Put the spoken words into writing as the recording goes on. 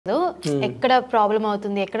ఎక్కడ ప్రాబ్లం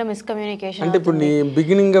అవుతుంది ఎక్కడ మిస్కమ్యూనికేషన్ అంటే ఇప్పుడు నీ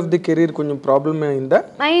బిగినింగ్ ఆఫ్ ది కెరీర్ కొంచెం ప్రాబ్లమ్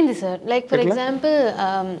అయింది సార్ లైక్ ఫర్ ఎగ్జాంపుల్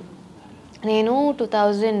నేను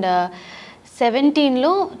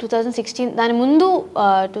 2017లో 2016 దాని ముందు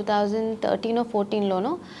 2013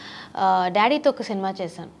 14లోనో డాడీతో ఒక సినిమా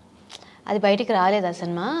చేశాను. అది బయటికి రాలేదు ఆ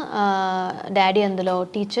సినిమా. డాడీ అందులో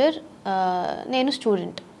టీచర్, నేను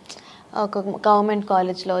స్టూడెంట్. ఒక గవర్నమెంట్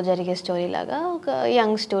కాలేజ్లో జరిగే స్టోరీ లాగా ఒక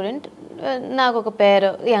యంగ్ స్టూడెంట్, నాకు ఒక పేరు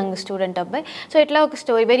యంగ్ స్టూడెంట్ అబ్బాయి. సో ఇట్లా ఒక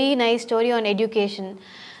story, very nice story on education.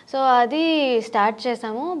 So అది స్టార్ట్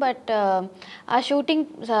చేసాము. బట్ ఆ షూటింగ్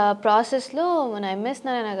ప్రాసెస్లో మన ఎంఎస్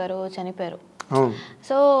నారాయణ గారు చనిపోయారు.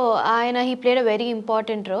 సో ఆయన he played a very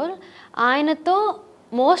important role. ఆయనతో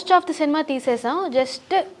మోస్ట్ ఆఫ్ ది సినిమా తీసేసాం.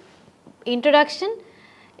 జస్ట్ ఇంట్రొడక్షన్,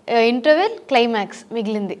 ఇంటర్వెల్, క్లైమాక్స్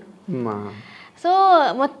మిగిలింది. సో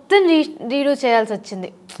మొత్తం రీడూ చేయాల్సి వచ్చింది.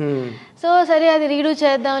 సో సరే అది రీడూ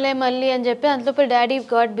చేద్దాంలే మళ్ళీ అని చెప్పి అందులో daddy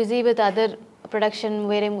got busy with other production.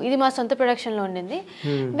 వేరే ఇది మా సొంత ప్రొడక్షన్లో ఉండింది.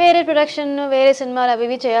 వేరే ప్రొడక్షన్, వేరే సినిమాలు అవి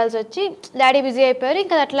ఇవి చేయాల్సి వచ్చి డాడీ బిజీ అయిపోయారు.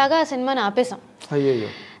 ఇంకా అట్లాగా ఆ సినిమాని ఆపేసాం.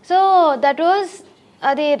 సో దట్ వాజ్,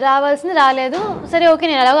 అది రావాల్సింది రాలేదు. సరే ఓకే,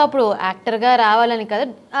 నేను ఎలాగో అప్పుడు యాక్టర్గా రావాలని కదా,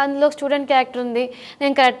 అందులో స్టూడెంట్ క్యారెక్టర్ ఉంది,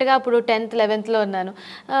 నేను కరెక్ట్గా అప్పుడు 10th 11thలో ఉన్నాను.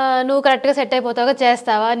 నువ్వు కరెక్ట్గా సెట్ అయిపోతావుగా,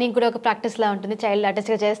 చేస్తావా, నీకు కూడా ఒక ప్రాక్టీస్లా ఉంటుంది, చైల్డ్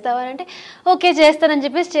ఆర్టిస్ట్గా చేస్తావా అంటే ఓకే చేస్తానని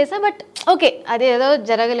చెప్పేసి చేసాను. బట్ ఓకే అది ఏదో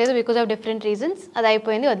జరగలేదు బికాజ్ ఆఫ్ డిఫరెంట్ రీజన్స్. అది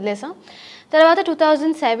అయిపోయింది, వదిలేసాం. తర్వాత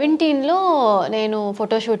 2017లో నేను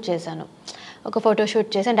ఫోటోషూట్ చేశాను. ఒక ఫోటోషూట్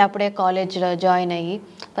చేసి అంటే అప్పుడే కాలేజ్లో జాయిన్ అయ్యి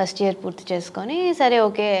ఫస్ట్ ఇయర్ పూర్తి చేసుకొని సరే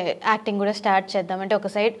ఓకే యాక్టింగ్ కూడా స్టార్ట్ చేద్దాం అంటే ఒక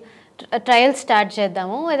సైడ్ ట్రయల్స్ స్టార్ట్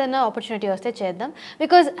చేద్దాము, ఏదైనా ఆపర్చునిటీ వస్తే చేద్దాం.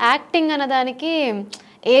 బికాజ్ యాక్టింగ్ అన్నదానికి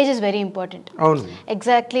age is very important.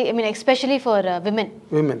 Exactly, I mean especially for women.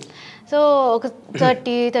 So ఒక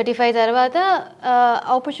 30-35 తర్వాత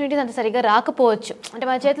ఆపర్చునిటీస్ అంత సరిగ్గా రాకపోవచ్చు, అంటే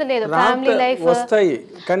మన చేతిలో లేదు. ఫ్యామిలీ లైఫ్ వస్తాయి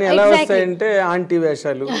కానీ ఎలా వస్తాయంటే ఆంటీ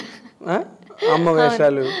వేషాలు, అమ్మ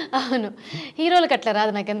వేషాలు. అవును, హీరోలకు అట్లా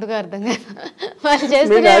రాదు, నాకు ఎందుకు అర్థం కాదు. వాళ్ళు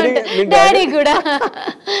చేస్తూనే ఉంటారు, డాడీ కూడా.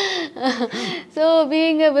 So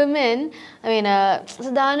being a women, I mean so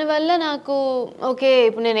దానివల్ల నాకు ఓకే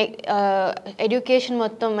ఇప్పుడు నేను ఎడ్యుకేషన్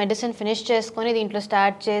మొత్తం మెడిసిన్ ఫినిష్ చేసుకొని దీంట్లో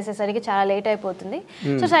స్టార్ట్ చేసేసరికి చాలా లేట్ అయిపోతుంది.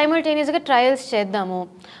 సో సైమల్టేనియస్గా ట్రయల్స్ చేద్దాము,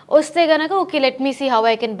 వస్తే కనుక okay let me see how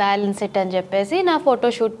I can balance it అని చెప్పేసి నా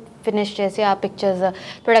ఫోటోషూట్ ఫినిష్ చేసి ఆ పిక్చర్స్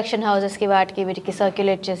ప్రొడక్షన్ హౌసెస్కి వాటికి వీటికి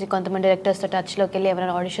సర్క్యులేట్ చేసి కొంతమంది డైరెక్టర్స్తో టచ్లోకి వెళ్ళి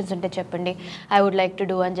ఎవరైనా ఆడిషన్స్ ఉంటే చెప్పండి, I would like to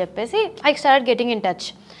do అని చెప్పేసి I start getting in touch.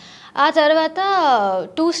 ఆ తర్వాత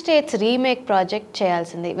 2 states రీమేక్ ప్రాజెక్ట్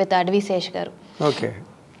చేయాల్సింది విత్ అడ్విశేష్ గారు.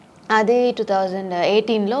 అది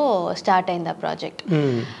 2018లో స్టార్ట్ అయింది ఆ ప్రాజెక్ట్.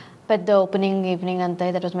 పెద్ద ఓపెనింగ్ ఈవినింగ్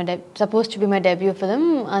అంతా, that was my suppose to be my debut film.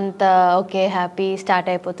 అంతా ఓకే హ్యాపీ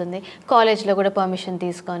స్టార్ట్ అయిపోతుంది. కాలేజ్లో కూడా పర్మిషన్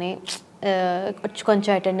తీసుకొని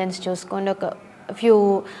కొంచెం అటెండెన్స్ చూసుకోండి, ఒక ఫ్యూ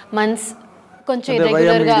మంత్స్ కొంచెం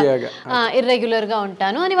ఇర్రెగ్యులర్గా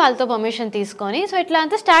ఉంటాను అని వాళ్ళతో పర్మిషన్ తీసుకొని సో ఇట్లా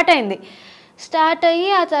అంతా స్టార్ట్ అయ్యి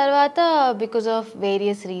ఆ తర్వాత బికాజ్ ఆఫ్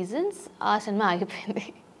వేరియస్ రీజన్స్ ఆ సినిమా ఆగిపోయింది.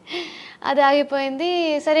 అది ఆగిపోయింది.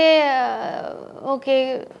 సరే ఓకే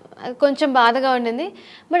కొంచెం బాధగా ఉండింది.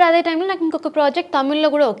 బట్ అదే టైంలో నాకు ఇంకొక ప్రాజెక్ట్ తమిళ్లో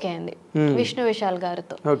కూడా ఓకే అయింది, విష్ణు విశాల్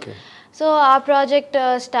గారితో. సో ఆ ప్రాజెక్ట్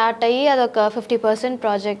స్టార్ట్ అయ్యి అదొక 50%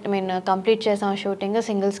 ప్రాజెక్ట్, ఐ మీన్ కంప్లీట్ చేసాం షూటింగ్.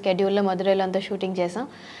 సింగిల్ స్కెడ్యూల్లో మధురైలో అంతా షూటింగ్ చేసాం.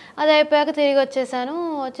 అది అయిపోయాక తిరిగి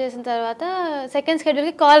వచ్చేసిన తర్వాత సెకండ్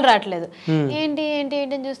స్కెడ్యూల్కి కాల్ రావట్లేదు. ఏంటి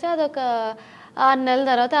అని చూస్తే అదొక 6 నెలల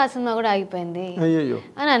తర్వాత ఆ సినిమా కూడా ఆగిపోయింది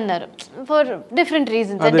అని అన్నారు ఫర్ డిఫరెంట్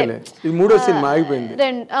రీజన్స్. అంటే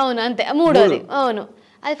అవును అంతే, మూడోది అవును.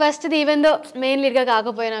 అది ఫస్ట్ది ఈవెన్ దో మెయిన్ లీడ్గా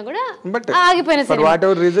కాకపోయినా కూడా ఆగిపోయిన సినిమా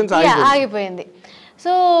ఆగిపోయింది.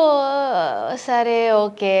 సో సరే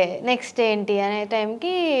ఓకే నెక్స్ట్ ఏంటి అనే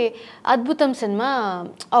టైంకి అద్భుతం సినిమా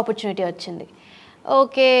ఆపర్చునిటీ వచ్చింది.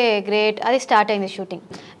 ఓకే గ్రేట్, అది స్టార్ట్ అయింది షూటింగ్.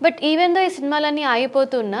 బట్ ఈవెన్ దో ఈ సినిమాలన్నీ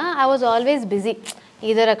ఆగిపోతున్నా I was always busy.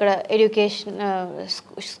 Either అక్కడ ఎడ్యుకేషన్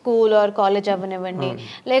స్కూల్ ఆర్ కాలేజ్ అవ్వనివ్వండి,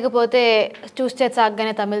 లేకపోతే చూస్తే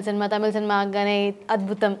సాగ్గానే తమిళ సినిమా ఆగ్గానే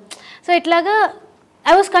అద్భుతం. సో ఇట్లాగా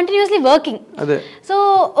I was continuously working. So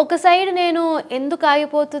ఒక సైడ్ నేను ఎందుకు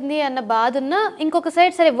ఆగిపోతుంది అన్న బాధ ఉన్నా, ఇంకొక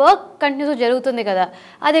సైడ్ సరే వర్క్ కంటిన్యూస్గా జరుగుతుంది కదా,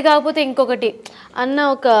 అది కాకపోతే ఇంకొకటి అన్న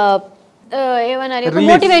ఒక ఏమన్నారు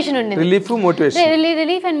మోటివేషన్ ఉండింది,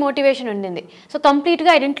 రిలీఫ్ అండ్ మోటివేషన్ ఉండింది. సో కంప్లీట్గా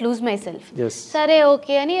I dent lose my self. సరే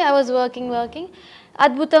ఓకే అని ఐ వాజ్ వర్కింగ్.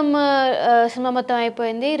 అద్భుతం సినిమా మొత్తం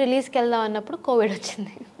అయిపోయింది. రిలీజ్కి వెళ్దాం అన్నప్పుడు కోవిడ్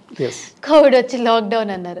వచ్చి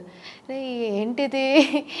లాక్డౌన్ అన్నారు. ఏంటిది,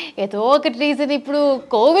 ఏదో ఒకటి రీజన్. ఇప్పుడు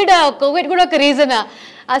కోవిడ్ కూడా ఒక రీజనా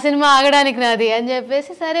ఆ సినిమా ఆగడానికి నాది అని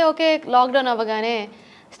చెప్పేసి సరే ఓకే లాక్డౌన్ అవ్వగానే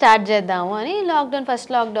స్టార్ట్ చేద్దాము అని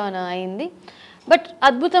ఫస్ట్ లాక్డౌన్ అయింది. బట్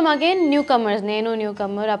అద్భుతం అగైన్ న్యూ కమర్స్, నేను న్యూ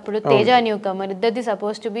కమర్, అప్పుడు తేజ న్యూ కమర్, ఇద్దరిది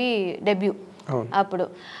సపోజ్ టు బి డెబ్యూ. అప్పుడు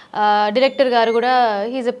డైరెక్టర్ గారు కూడా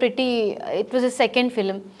he's a pretty, it was a second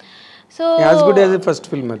film. So as good as first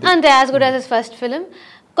film, అంతే as good as a first film,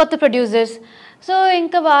 కొత్త producers. So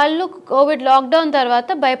ఇంకా వాళ్ళు Covid lockdown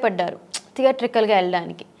తర్వాత భయపడ్డారు థియేట్రికల్గా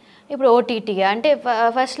వెళ్ళడానికి. ఇప్పుడు ఓటీటీగా అంటే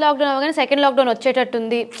ఫస్ట్ లాక్డౌన్ అవ్వగానే సెకండ్ లాక్డౌన్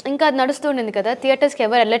వచ్చేటట్టుంది, ఇంకా అది నడుస్తుండింది కదా, థియేటర్స్కి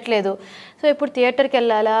ఎవరు వెళ్ళట్లేదు. సో ఇప్పుడు థియేటర్కి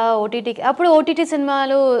వెళ్ళాలా ఓటీటీకి, అప్పుడు ఓటీటీ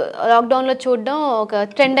సినిమాలు లాక్డౌన్లో చూడడం ఒక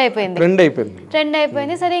ట్రెండ్ అయిపోయింది.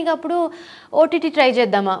 సరే ఇంకా అప్పుడు ఓటీటీ ట్రై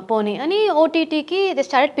చేద్దామా పోనీ అని ఓటీటీకి they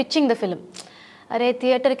started pitching the film. అరే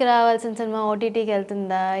థియేటర్కి రావాల్సిన సినిమా ఓటీటీకి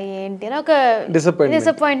వెళ్తుందా ఏంటి అని ఒక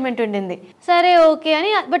డిసప్పాయింట్మెంట్ ఉండింది. సరే ఓకే అని,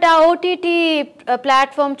 బట్ ఆ ఓటీటీ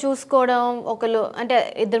ప్లాట్ఫామ్ చూసుకోవడం, ఒకళ్ళు అంటే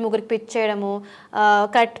ఇద్దరు ముగ్గురికి పిచ్ చేయడము,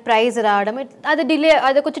 కరెక్ట్ ప్రైస్ రావడం,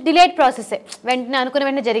 అది కొంచెం డిలేడ్ ప్రాసెస్, వెంటనే అనుకున్న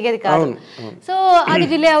వెంటనే జరిగేది కాదు. సో అది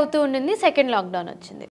డిలే అవుతూ ఉండింది. సెకండ్ లాక్డౌన్ వచ్చింది.